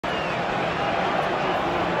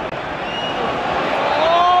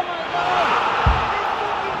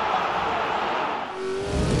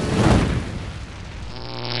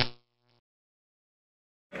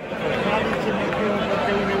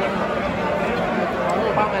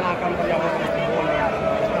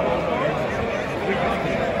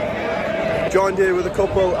joined here with a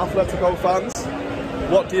couple Atletico fans.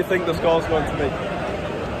 What do you think the score's going to be?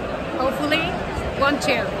 Hopefully,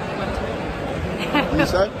 1-2. You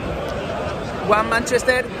say? 1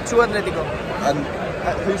 Manchester, 2 Atletico. And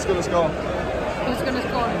who's going to score? Who's going to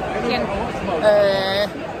score? ¿Quién?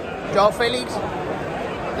 Joao Felix.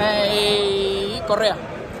 Correa.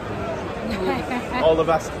 All the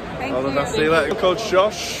best. Thank All the you. best. See you later. Coach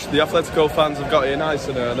Josh, the Atletico fans have got here nice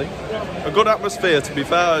and early. A good atmosphere, to be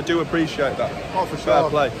fair. I do appreciate that. Oh, for Fair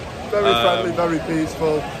sure. play. Very friendly, very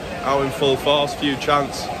peaceful. Out in full force, few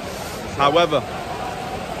chants. However,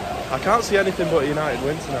 I can't see anything but a United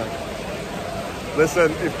win tonight.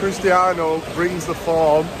 Listen, if Cristiano brings the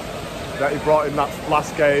form that he brought in that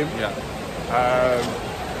last game,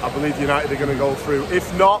 I believe United are going to go through.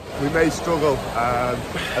 If not, we may struggle.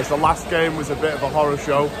 As the last game was a bit of a horror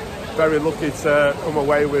show. Very lucky to come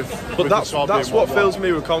away with. But that's what fills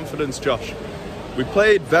me with confidence, Josh. We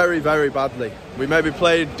played very, very badly. We maybe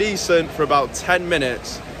played decent for about 10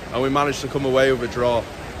 minutes and we managed to come away with a draw.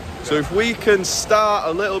 So if we can start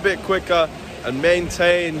a little bit quicker and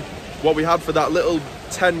maintain what we had for that little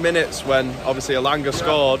 10 minutes when obviously Elanga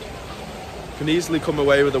scored, can easily come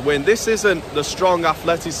away with a win. This isn't the strong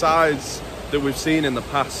athletic sides that we've seen in the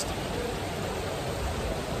past.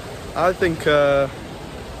 I think a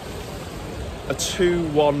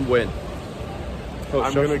 2-1 win.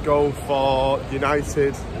 I'm going to go for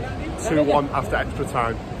United 2-1 after extra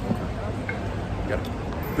time.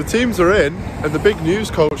 The teams are in, and the big news,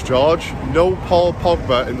 Coach George, no Paul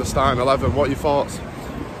Pogba in the starting 11. What are your thoughts?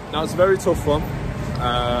 Now, it's a very tough one,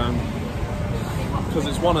 because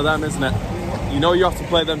it's one of them, isn't it? You know you have to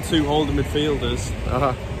play them two holding midfielders.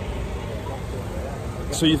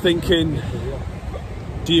 So you're thinking,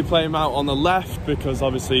 do you play him out on the left? Because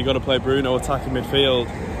obviously you've got to play Bruno attacking midfield.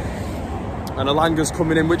 And Elanga's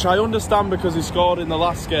coming in, which I understand because he scored in the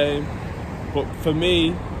last game. But for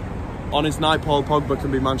me, on his night, Paul Pogba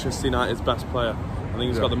can be Manchester United's best player. I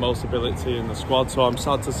think he's got the most ability in the squad, so I'm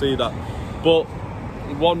sad to see that. But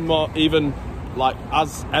one more, even like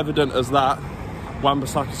as evident as that,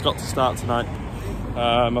 Wan-Bissaka's got to start tonight.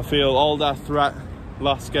 I feel all their threat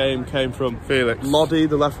last game came from Felix. Lodi,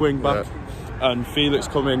 the left wing back, and Felix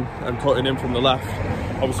coming and cutting in from the left.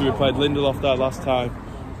 Obviously we played Lindelof there last time,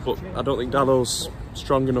 but I don't think Dallow's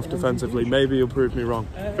strong enough defensively. Maybe he'll prove me wrong.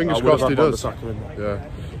 Fingers crossed he does. Yeah.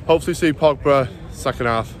 Hopefully see Pogba second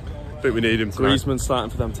half. I think we need him tonight. Griezmann's starting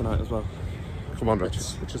for them tonight as well. Come on, Rich.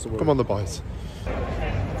 Which is a worry. Come on, the boys.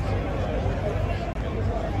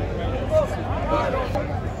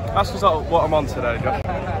 Ask us what I'm on today, Josh.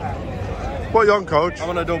 What are you on, Coach? I'm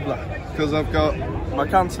on a doubler because I've got my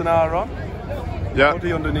Cantona on,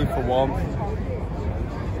 Lodi underneath for one,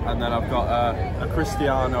 and then I've got a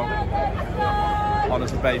Cristiano on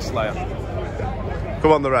as a base layer.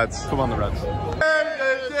 Come on, the Reds. Come on, the Reds.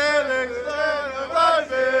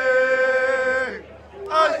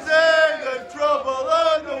 I say there's trouble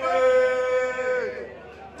on the way.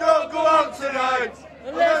 Don't go out tonight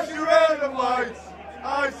unless you're red and white.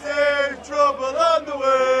 I say there's trouble on the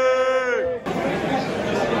way.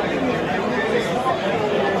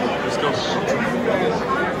 Let's go.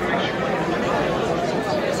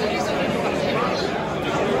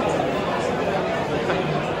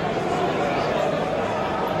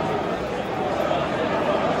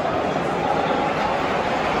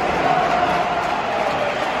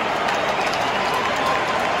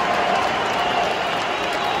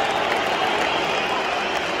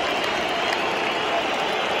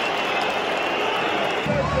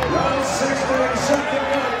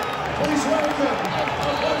 Please welcome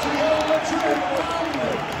Atletico Madrid and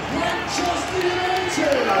Manchester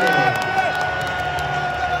United.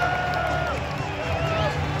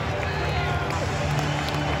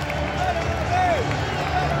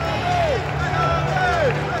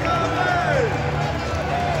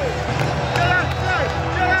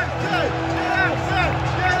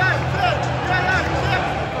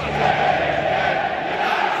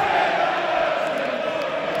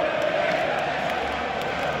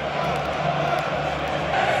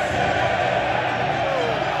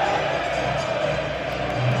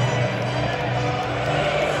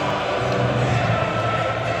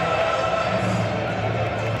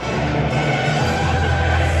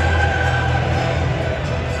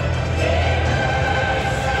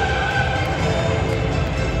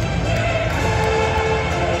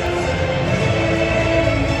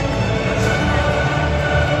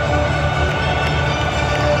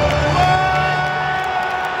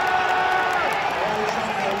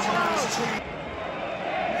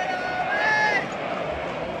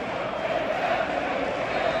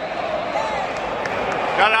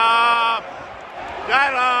 Get up!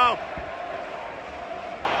 Get up!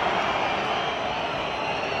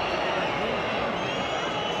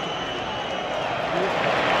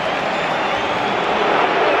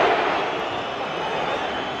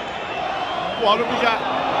 What did we get?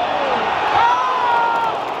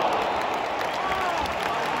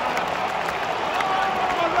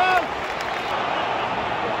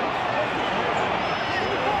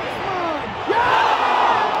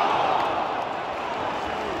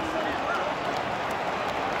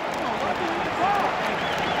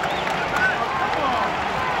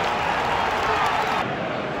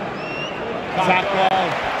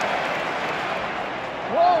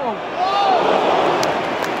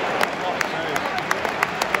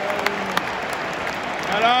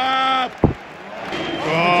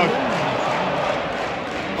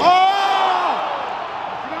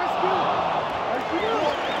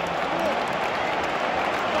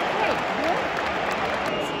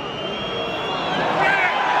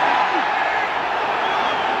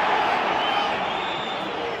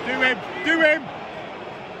 Do him!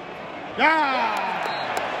 Yeah!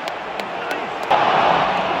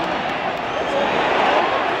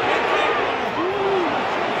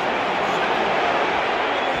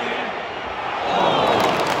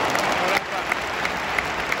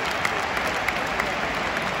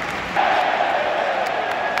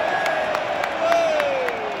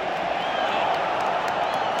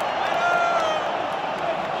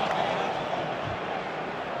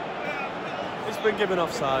 It's been given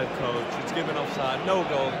offside, coach. It's given offside. No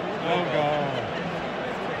goal. No goal.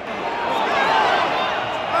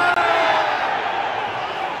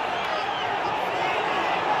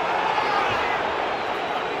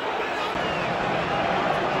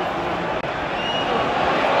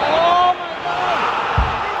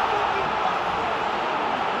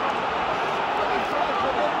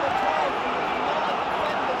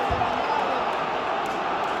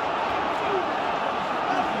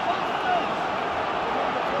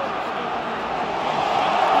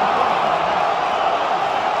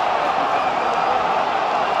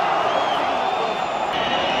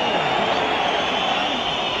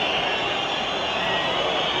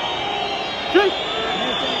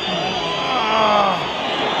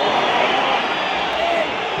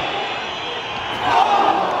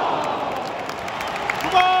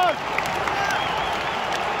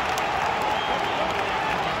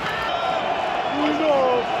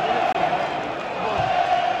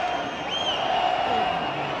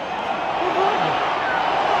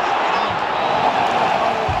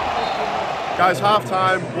 Guys,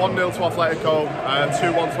 half-time, 1-0 to Atletico,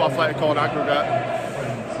 2-1 to Atletico on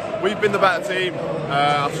aggregate. We've been the better team.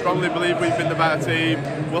 I strongly believe we've been the better team.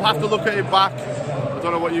 We'll have to look at it back. I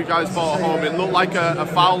don't know what you guys thought at home. It looked like a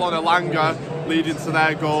foul on Elanga leading to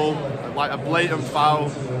their goal, like a blatant foul.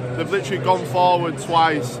 They've literally gone forward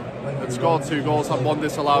twice and scored 2 goals, had 1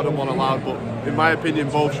 disallowed and 1 allowed, but in my opinion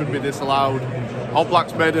both should be disallowed. All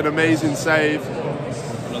Blacks made an amazing save.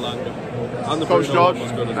 And the Coach George,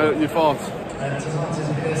 your thoughts?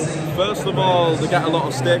 First of all, they get a lot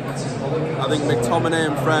of stick. I think McTominay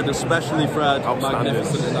and Fred, especially Fred,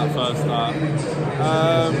 magnificent in that first half.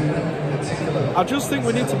 I just think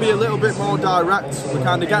we need to be a little bit more direct. We're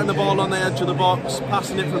kind of getting the ball on the edge of the box,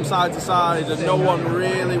 passing it from side to side, and no one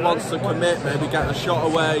really wants to commit, maybe get a shot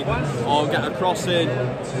away or get a cross in.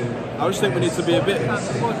 I just think we need to be a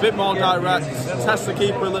bit more direct, test the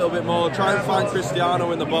keeper a little bit more, try and find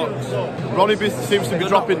Cristiano in the box. Ronnie seems to be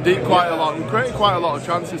dropping deep quite a lot and creating quite a lot of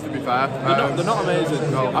chances, to be fair. They're not amazing.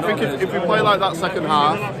 No, I think if we play like that second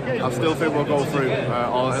half, I still think we'll go through,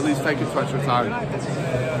 or at least take it to extra time.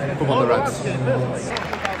 Come on, the Reds.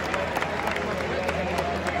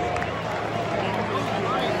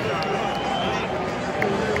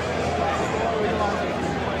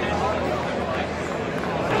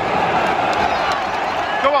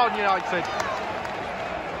 Go on, United.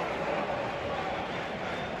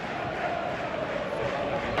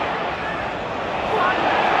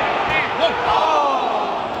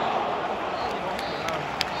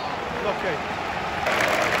 Lucky.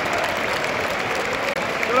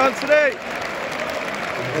 Good on today.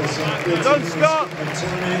 Don't stop.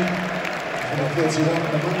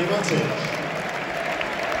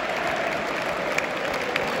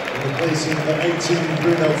 Replacing the 18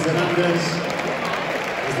 Bruno Fernandes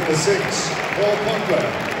is number 6 Paul Pogba.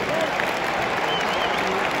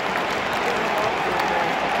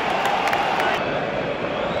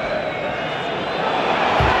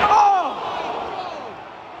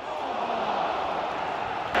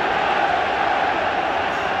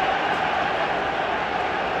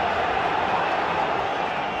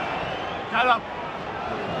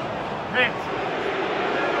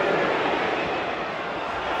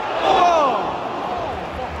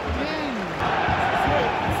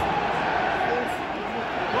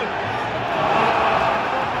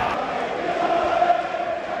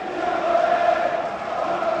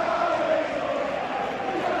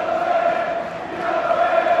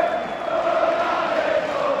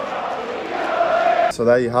 so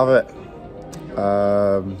there you have it.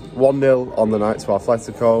 1-0 on the night to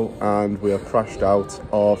Atletico, and we are crashed out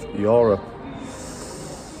of Europe.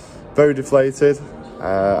 Very deflated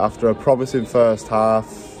after a promising first half.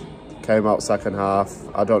 Came out second half.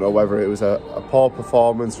 I don't know whether it was a poor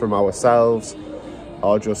performance from ourselves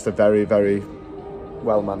or just a very, very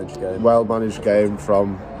well-managed game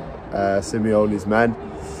from Simeone's men,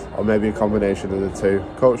 or maybe a combination of the two.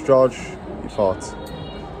 Coach George, your thoughts?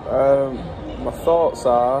 My thoughts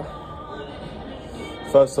are,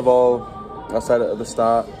 first of all, I said it at the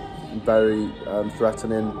start, very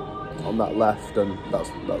threatening on that left, and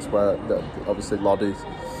that's where obviously Lodi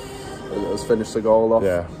has finished the goal off.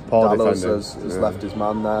 Yeah, poor Dallas defending. has left his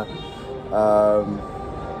man there.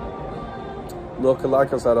 Look,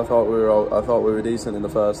 like I said, I thought we were decent in the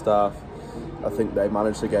first half. I think they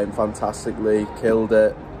managed the game fantastically, killed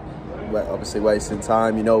it. Obviously wasting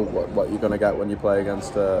time. You know what you're going to get when you play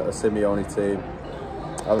against a Simeone team.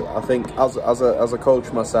 I think as a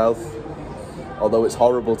coach myself, although it's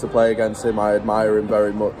horrible to play against him, I admire him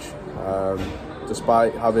very much.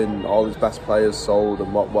 Despite having all his best players sold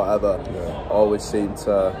and whatever, always seemed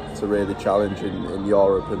to really challenge in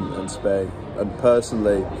Europe and Spain. And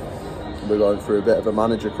personally, we're going through a bit of a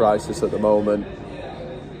manager crisis at the moment.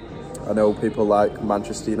 I know people like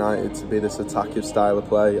Manchester United to be this attacking style of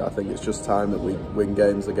play. I think it's just time that we win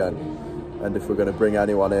games again. And if we're going to bring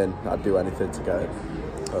anyone in, I'd do anything to get it,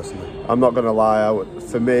 personally. I'm not going to lie,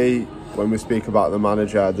 for me, when we speak about the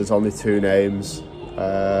manager, there's only two names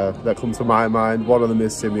that come to my mind. One of them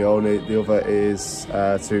is Simeone, the other is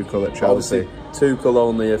Tuchel at Chelsea. Obviously, Tuchel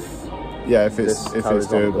only if it's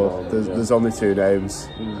doable. There's only two names.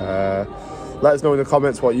 Let us know in the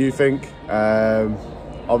comments what you think.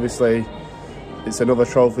 Obviously, it's another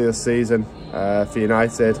trophy this season for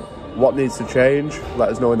United. What needs to change? Let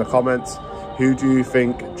us know in the comments. Who do you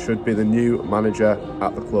think should be the new manager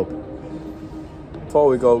at the club? Before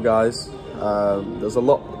we go, guys, there's a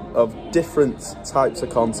lot of different types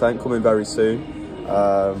of content coming very soon,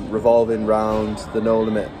 revolving around the No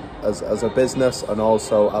Limit as a business and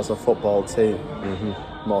also as a football team.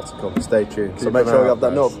 More to come. Stay tuned. So make sure you have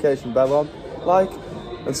that notification bell on, like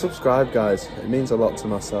and subscribe, guys. It means a lot to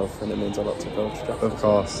myself and it means a lot to Coach Trafford. Of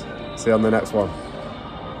course. See you on the next one.